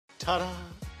Ta-da!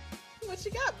 What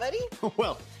you got, buddy?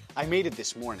 Well, I made it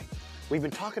this morning. We've been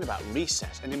talking about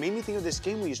recess, and it made me think of this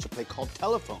game we used to play called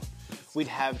Telephone. We'd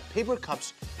have paper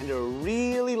cups and a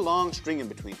really long string in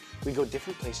between. We'd go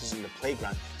different places in the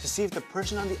playground to see if the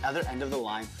person on the other end of the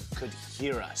line could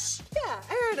hear us. Yeah,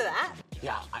 I heard of that.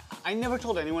 Yeah, I never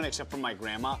told anyone except for my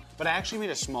grandma, but I actually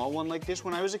made a small one like this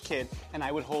when I was a kid, and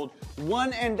I would hold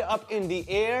one end up in the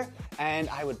air, and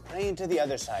I would pray into the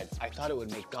other side. I thought it would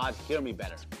make God hear me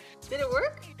better. Did it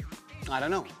work? I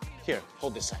don't know. Here,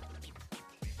 hold this side.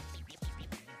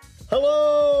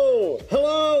 Hello!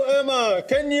 Hello, Emma!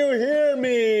 Can you hear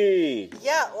me?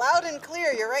 Yeah, loud and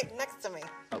clear. You're right next to me.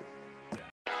 Oh.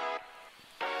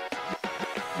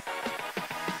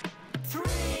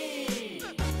 3,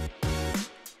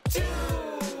 2,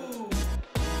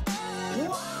 1.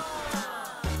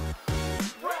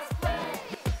 Press play.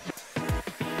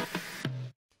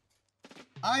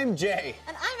 I'm Jay.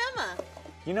 And I'm Emma.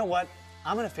 You know what?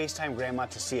 I'm gonna FaceTime Grandma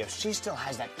to see if she still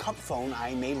has that cup phone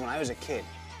I made when I was a kid.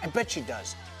 I bet she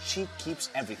does. She keeps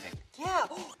everything. Yeah,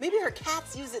 maybe her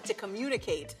cats use it to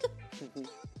communicate.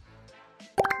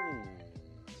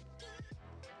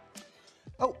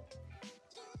 Oh.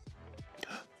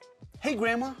 Hey,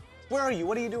 Grandma. Where are you?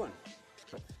 What are you doing?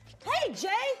 Hey, Jay!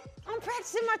 I'm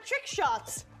practicing my trick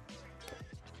shots.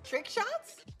 Trick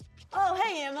shots? Oh,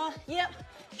 hey, Emma. Yep,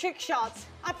 trick shots.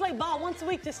 I play ball once a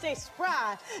week to stay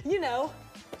spry, you know.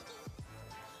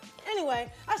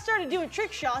 Anyway, I started doing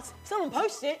trick shots. Someone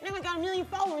posted it, and I got 1 million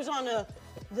followers on the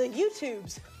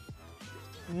YouTubes.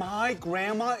 My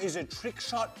grandma is a trick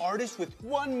shot artist with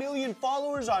 1 million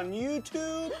followers on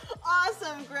YouTube.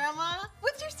 Awesome, Grandma.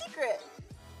 What's your secret?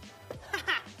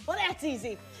 Well, that's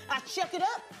easy. I chuck it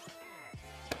up,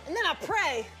 and then I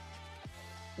pray.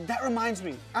 That reminds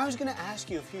me, I was gonna ask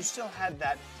you if you still had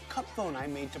that cup phone I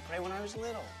made to pray when I was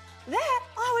little. That?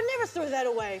 I would never throw that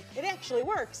away. It actually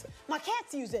works. My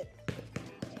cats use it.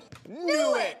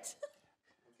 Knew it!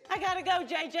 I gotta go,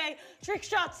 JJ. Trick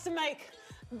shots to make.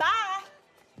 Bye.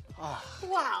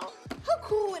 Wow, how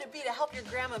cool would it be to help your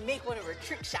grandma make one of her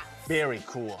trick shots? Very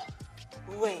cool.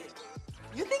 Wait,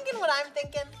 you thinking what I'm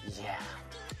thinking? Yeah.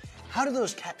 How do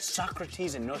those cats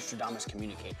Socrates and Nostradamus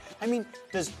communicate? I mean,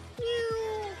 does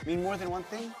meow mean more than one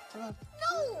thing? No.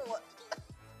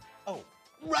 Oh,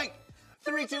 right.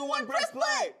 3, 2, 1, press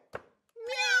play.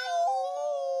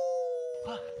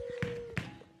 Meow.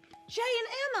 Jay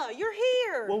and Emma, you're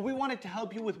here. Well, we wanted to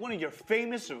help you with one of your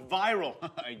famous viral,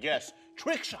 I guess,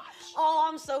 trick shots. Oh,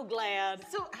 I'm so glad.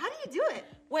 So how do you do it?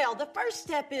 Well, the first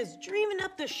step is dreaming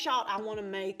up the shot I want to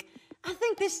make. I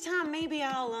think this time maybe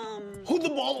I'll, Hold the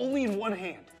ball only in one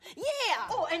hand. Yeah!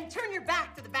 Oh, and turn your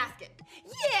back to the basket.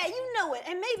 Yeah, you know it.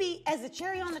 And maybe as a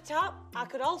cherry on the top, I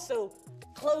could also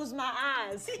close my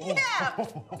eyes. Yeah.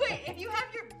 Wait, if you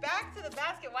have your back to the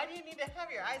basket, why do you need to have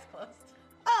your eyes closed?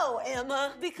 Oh,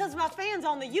 Emma, because my fans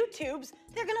on the YouTubes,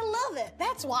 they're gonna love it.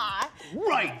 That's why.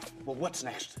 Right. Well, what's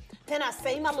next? Then I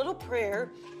say my little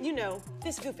prayer. You know,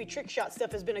 this goofy trick shot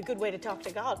stuff has been a good way to talk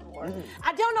to God more.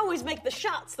 I don't always make the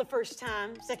shots the first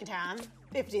time, second time,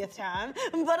 50th time,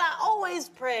 but I always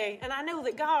pray, and I know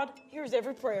that God hears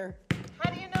every prayer.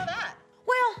 How do you know that?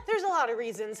 Well, there's a lot of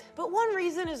reasons, but one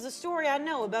reason is the story I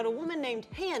know about a woman named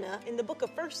Hannah in the book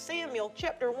of 1 Samuel,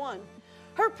 chapter 1.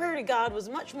 Her prayer to God was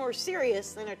much more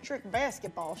serious than a trick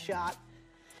basketball shot.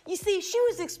 You see, she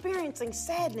was experiencing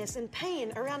sadness and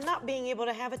pain around not being able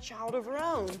to have a child of her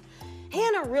own.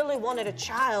 Hannah really wanted a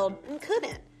child and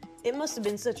couldn't. It must have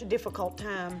been such a difficult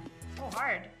time. So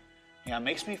hard. Yeah, it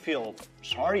makes me feel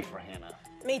sorry for Hannah.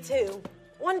 Me too.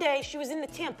 One day, she was in the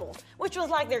temple, which was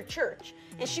like their church,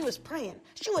 and she was praying.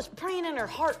 She was praying in her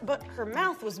heart, but her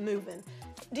mouth was moving.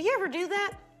 Do you ever do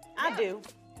that? I do.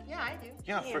 Yeah, I do.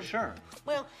 Yeah, Yeah. for sure.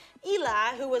 Well,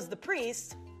 Eli, who was the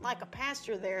priest, like a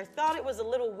pastor there, thought it was a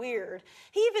little weird.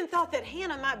 He even thought that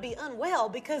Hannah might be unwell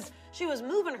because she was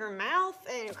moving her mouth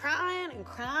and crying and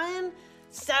crying.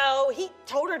 So he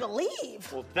told her to leave.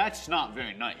 Well, that's not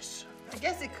very nice. I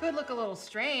guess it could look a little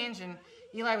strange, and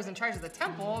Eli was in charge of the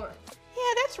temple.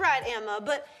 Yeah, that's right, Emma,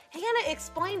 but Hannah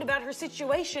explained about her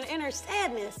situation and her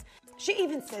sadness. She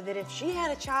even said that if she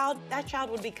had a child, that child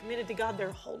would be committed to God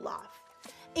their whole life.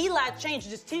 Eli changed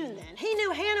his tune then. He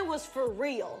knew Hannah was for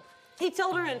real. He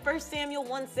told her in 1 Samuel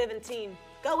 1:17,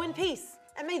 "Go in peace,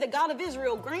 and may the God of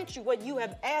Israel grant you what you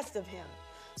have asked of him."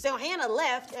 So Hannah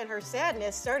left, and her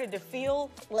sadness started to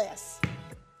feel less.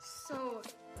 So,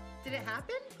 did it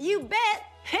happen? You bet!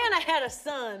 Hannah had a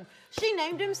son. She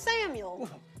named him Samuel.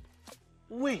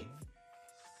 Wait,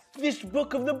 this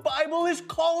book of the Bible is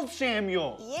called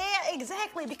Samuel. Yeah,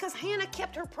 exactly, because Hannah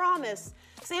kept her promise.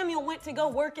 Samuel went to go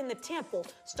work in the temple,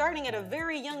 starting at a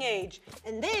very young age,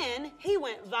 and then he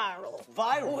went viral.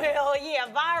 Viral? Well, yeah,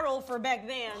 viral for back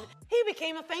then. He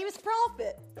became a famous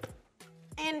prophet.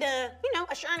 And, a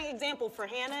shining example for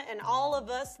Hannah and all of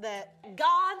us that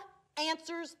God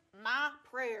answers my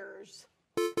prayers.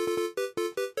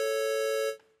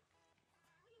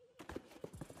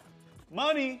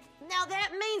 Money. Now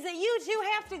that means that you two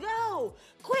have to go.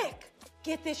 Quick,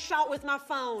 get this shot with my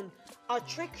phone. A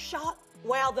trick shot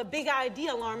while the big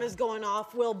idea alarm is going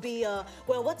off will be,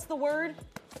 what's the word?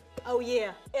 Oh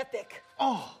yeah, epic.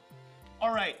 Oh,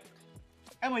 all right.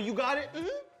 Emma, you got it? Mm-hmm.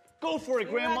 Go for it,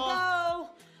 Grandma. Here I go.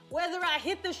 Whether I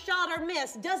hit the shot or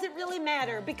miss doesn't really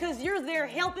matter because you're there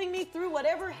helping me through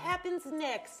whatever happens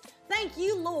next. Thank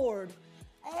you, Lord.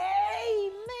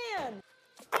 Amen.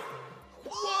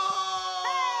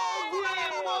 Whoa,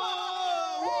 Grandma!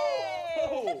 Hey.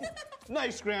 Whoa.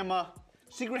 Nice, Grandma.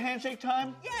 Secret handshake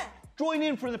time? Yeah. Join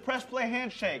in for the press play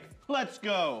handshake. Let's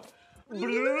go. Woo! I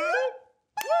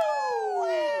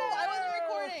wasn't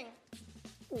recording.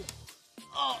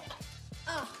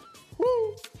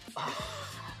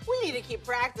 We need to keep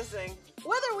practicing.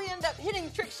 Whether we end up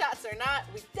hitting trick shots or not,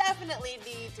 we definitely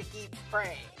need to keep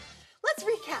praying. Let's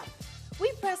recap.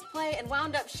 We pressed play and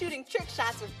wound up shooting trick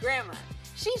shots with Grandma.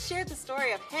 She shared the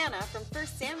story of Hannah from 1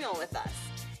 Samuel with us.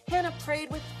 Hannah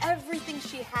prayed with everything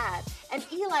she had, and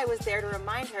Eli was there to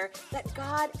remind her that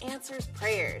God answers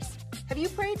prayers. Have you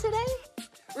prayed today?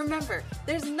 Remember,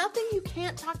 there's nothing you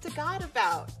can't talk to God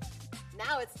about.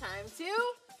 Now it's time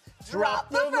to Drop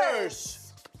the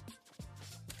verse.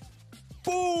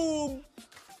 Boom.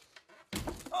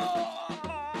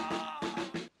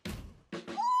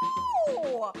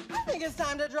 Ooh, I think it's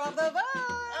time to drop the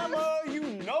verse. Emma, you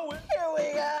know it. Here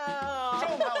we go.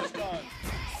 Show 'em how it's done.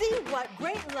 See what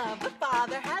great love the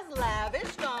Father has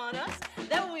lavished on us,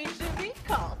 that we should be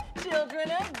called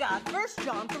children of God. 1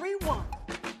 John 3:1.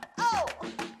 Oh!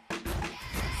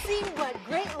 See what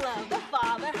great love the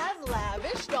Father has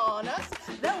lavished on us,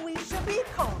 that we should be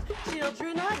called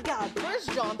children of God. 1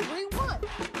 John 3:1.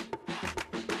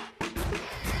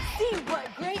 See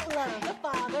what great love the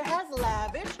Father has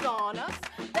lavished on us,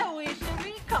 that we should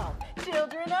be called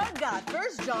children of God.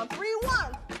 1 John 3:1.